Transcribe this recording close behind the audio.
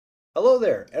Hello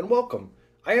there and welcome.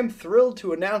 I am thrilled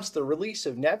to announce the release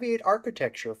of Naviate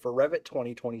Architecture for Revit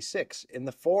 2026 in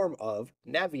the form of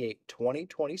Naviate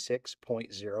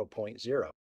 2026.0.0.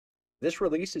 This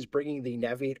release is bringing the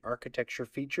Naviate Architecture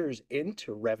features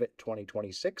into Revit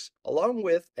 2026, along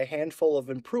with a handful of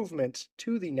improvements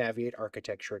to the Naviate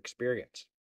Architecture experience.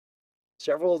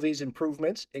 Several of these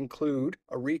improvements include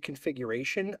a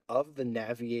reconfiguration of the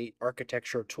Naviate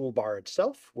Architecture toolbar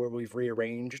itself, where we've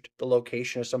rearranged the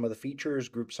location of some of the features,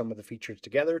 grouped some of the features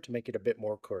together to make it a bit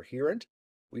more coherent.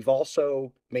 We've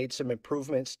also made some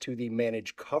improvements to the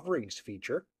Manage Coverings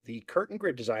feature. The Curtain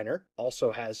Grid Designer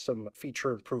also has some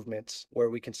feature improvements where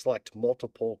we can select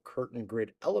multiple curtain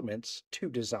grid elements to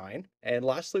design. And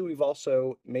lastly, we've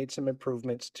also made some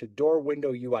improvements to door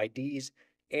window UIDs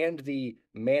and the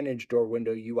Manage Door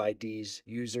Window UIDs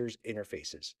users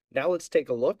interfaces. Now let's take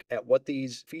a look at what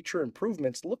these feature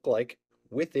improvements look like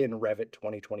within Revit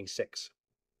 2026.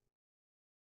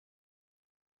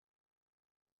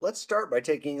 Let's start by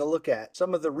taking a look at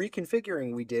some of the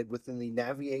reconfiguring we did within the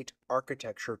Naviate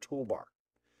Architecture toolbar.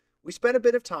 We spent a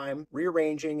bit of time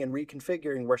rearranging and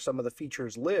reconfiguring where some of the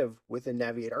features live within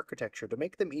Naviate Architecture to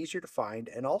make them easier to find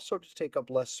and also to take up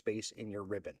less space in your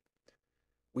ribbon.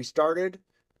 We started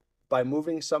by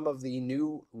moving some of the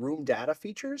new room data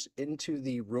features into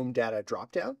the room data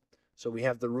dropdown. So we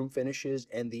have the room finishes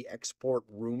and the export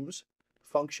rooms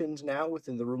functions now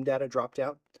within the room data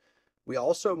dropdown. We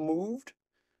also moved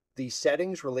the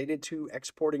settings related to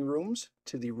exporting rooms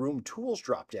to the room tools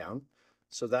dropdown.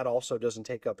 So that also doesn't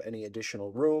take up any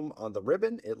additional room on the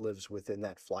ribbon. It lives within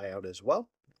that flyout as well.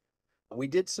 We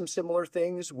did some similar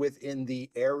things within the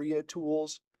area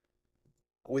tools.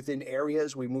 Within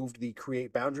areas, we moved the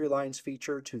Create Boundary Lines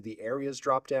feature to the Areas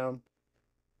dropdown.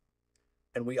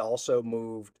 And we also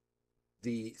moved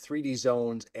the 3D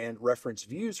zones and reference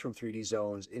views from 3D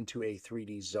zones into a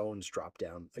 3D zones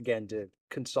dropdown, again, to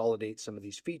consolidate some of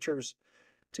these features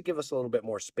to give us a little bit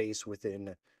more space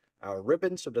within our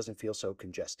ribbon so it doesn't feel so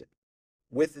congested.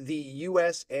 With the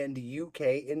US and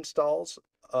UK installs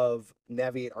of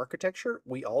Naviate Architecture,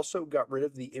 we also got rid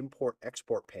of the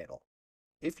import-export panel.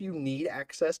 If you need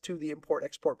access to the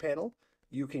import-export panel,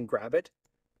 you can grab it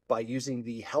by using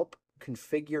the Help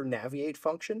Configure Naviate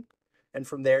function. And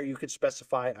from there, you could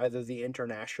specify either the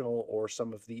international or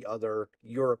some of the other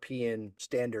European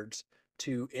standards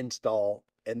to install,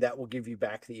 and that will give you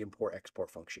back the import-export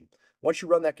function. Once you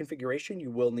run that configuration, you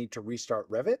will need to restart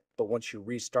Revit, but once you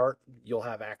restart, you'll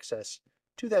have access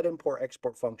to that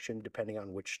import-export function depending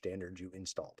on which standard you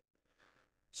installed.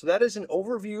 So that is an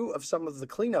overview of some of the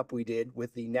cleanup we did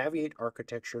with the Naviate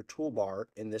Architecture toolbar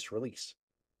in this release.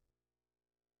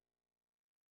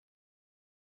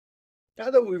 Now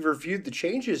that we've reviewed the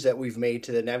changes that we've made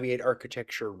to the Naviate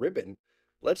Architecture ribbon,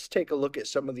 let's take a look at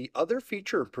some of the other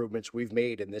feature improvements we've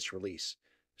made in this release,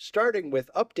 starting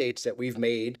with updates that we've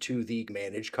made to the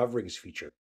Manage Coverings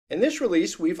feature. In this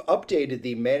release, we've updated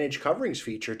the Manage Coverings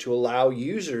feature to allow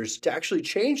users to actually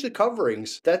change the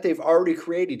coverings that they've already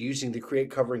created using the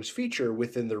Create Coverings feature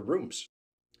within their rooms.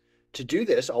 To do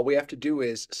this, all we have to do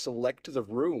is select the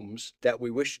rooms that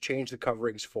we wish to change the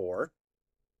coverings for.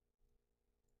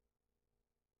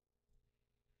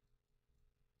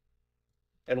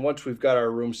 And once we've got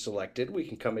our rooms selected, we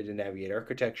can come into Naviate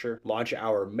Architecture, launch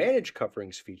our Manage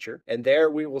Coverings feature, and there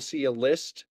we will see a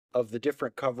list of the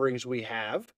different coverings we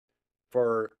have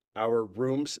for our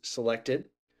rooms selected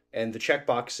and the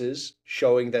checkboxes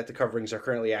showing that the coverings are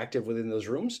currently active within those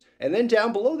rooms. And then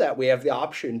down below that, we have the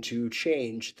option to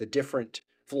change the different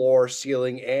floor,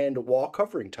 ceiling, and wall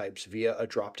covering types via a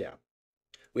dropdown.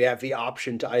 We have the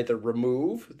option to either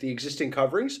remove the existing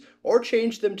coverings or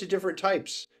change them to different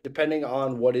types, depending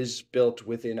on what is built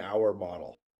within our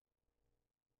model.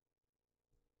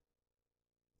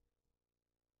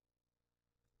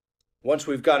 Once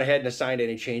we've gone ahead and assigned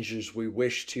any changes we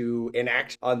wish to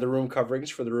enact on the room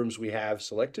coverings for the rooms we have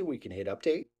selected, we can hit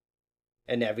Update,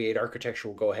 and Naviate Architecture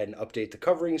will go ahead and update the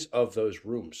coverings of those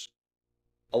rooms,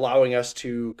 allowing us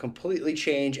to completely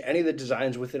change any of the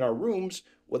designs within our rooms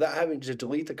without having to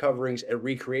delete the coverings and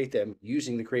recreate them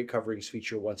using the Create Coverings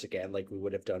feature once again, like we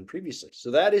would have done previously. So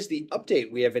that is the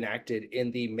update we have enacted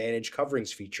in the Manage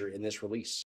Coverings feature in this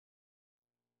release.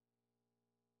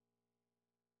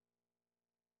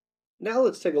 Now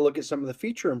let's take a look at some of the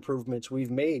feature improvements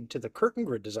we've made to the Curtain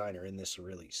Grid Designer in this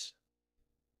release.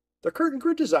 The Curtain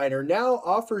Grid Designer now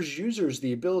offers users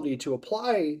the ability to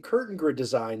apply curtain grid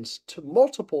designs to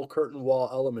multiple curtain wall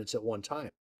elements at one time.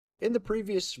 In the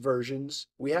previous versions,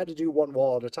 we had to do one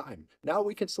wall at a time. Now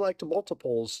we can select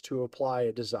multiples to apply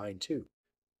a design to.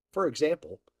 For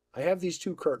example, I have these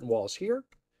two curtain walls here.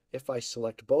 If I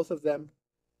select both of them,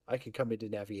 I can come into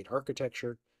Naviate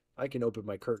Architecture. I can open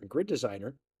my curtain grid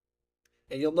designer.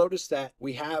 And you'll notice that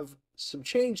we have some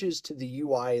changes to the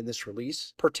UI in this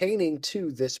release pertaining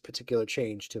to this particular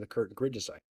change to the curtain grid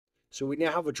design. So we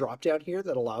now have a drop down here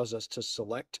that allows us to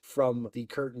select from the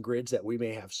curtain grids that we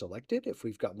may have selected if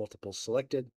we've got multiple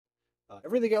selected.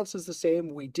 Everything else is the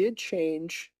same. We did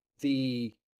change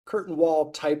the curtain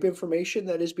wall type information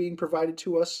that is being provided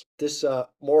to us. This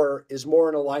is more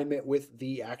in alignment with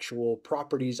the actual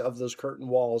properties of those curtain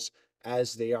walls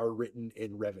as they are written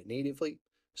in Revit natively.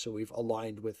 So we've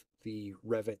aligned with the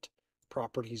Revit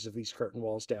properties of these curtain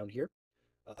walls down here.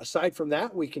 Aside from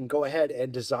that, we can go ahead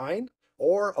and design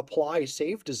or apply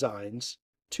save designs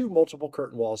to multiple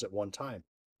curtain walls at one time.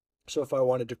 So if I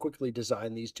wanted to quickly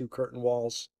design these two curtain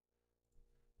walls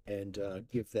and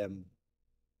give them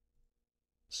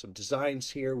some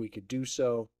designs here, we could do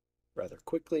so rather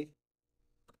quickly.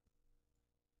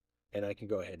 And I can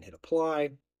go ahead and hit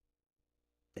apply.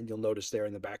 And you'll notice there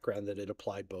in the background that it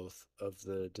applied both of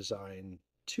the design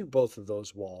to both of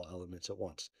those wall elements at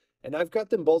once. And I've got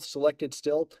them both selected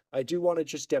still. I do want to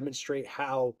just demonstrate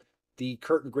how the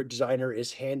curtain grid designer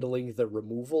is handling the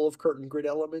removal of curtain grid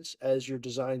elements as your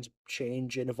designs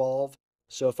change and evolve.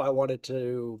 So if I wanted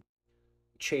to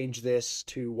change this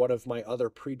to one of my other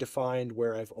predefined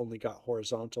where I've only got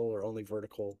horizontal or only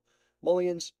vertical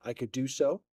mullions, I could do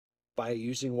so by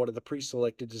using one of the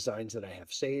pre-selected designs that I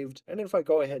have saved. And if I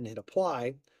go ahead and hit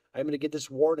apply, I'm going to get this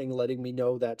warning letting me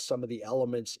know that some of the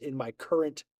elements in my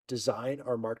current design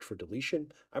are marked for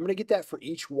deletion. I'm going to get that for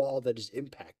each wall that is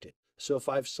impacted. So if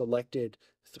I've selected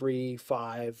 3,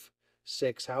 5,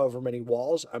 6, however many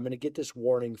walls, I'm going to get this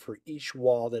warning for each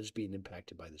wall that is being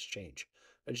impacted by this change.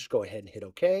 I just go ahead and hit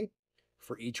OK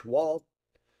for each wall.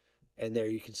 And there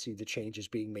you can see the changes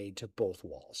being made to both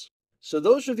walls. So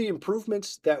those are the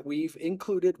improvements that we've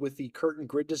included with the curtain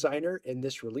grid designer in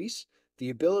this release. The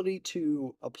ability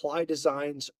to apply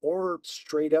designs or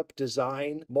straight up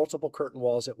design multiple curtain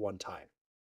walls at one time.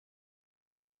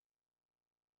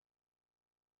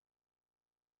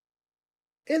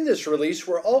 In this release,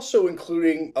 we're also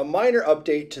including a minor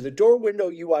update to the door window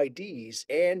UIDs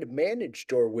and manage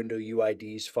door window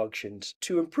UIDs functions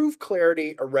to improve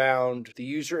clarity around the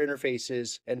user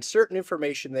interfaces and certain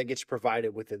information that gets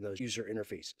provided within those user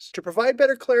interfaces. To provide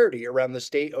better clarity around the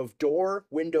state of door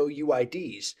window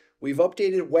UIDs, we've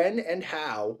updated when and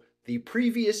how the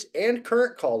previous and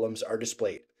current columns are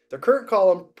displayed. The current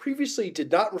column previously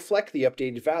did not reflect the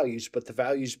updated values, but the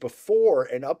values before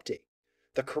an update.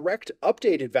 The correct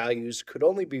updated values could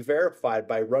only be verified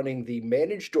by running the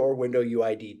Manage Door Window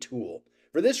UID tool.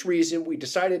 For this reason, we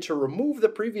decided to remove the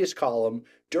previous column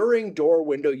during Door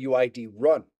Window UID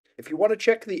run. If you want to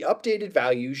check the updated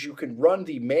values, you can run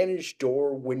the Manage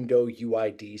Door Window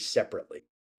UID separately.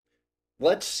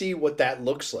 Let's see what that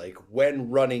looks like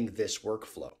when running this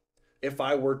workflow. If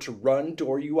I were to run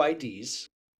Door UIDs,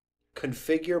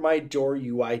 configure my Door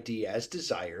UID as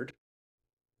desired,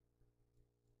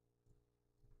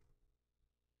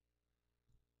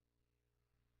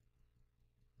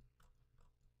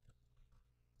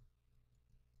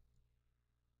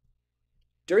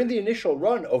 during the initial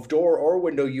run of door or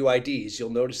window UIDs, you'll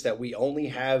notice that we only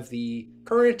have the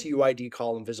current UID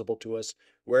column visible to us,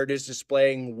 where it is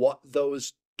displaying what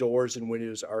those doors and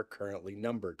windows are currently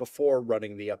numbered before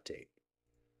running the update.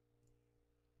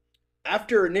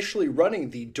 After initially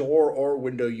running the door or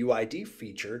window UID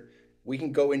feature, we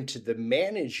can go into the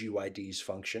Manage UIDs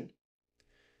function.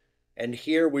 And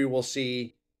here we will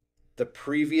see the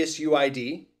previous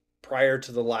UID prior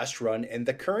to the last run and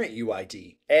the current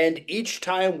UID. And each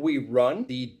time we run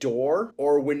the door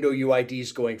or window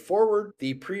UIDs going forward,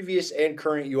 the previous and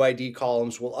current UID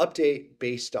columns will update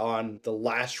based on the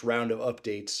last round of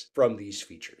updates from these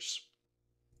features.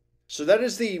 So that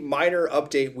is the minor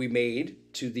update we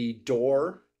made to the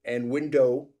door and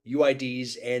window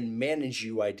UIDs and manage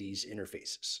UIDs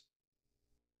interfaces.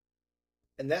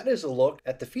 And that is a look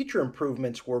at the feature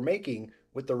improvements we're making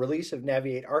with the release of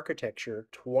Naviate Architecture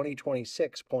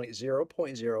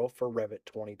 2026.0.0 for Revit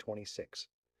 2026.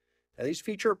 Now, these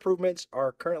feature improvements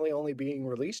are currently only being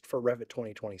released for Revit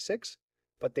 2026,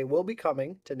 but they will be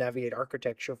coming to Naviate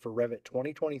Architecture for Revit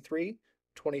 2023,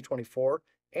 2024,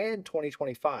 and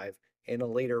 2025 in a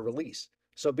later release.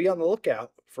 So be on the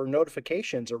lookout for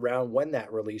notifications around when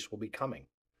that release will be coming.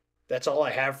 That's all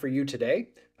I have for you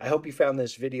today. I hope you found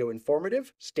this video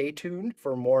informative. Stay tuned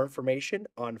for more information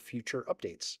on future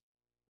updates.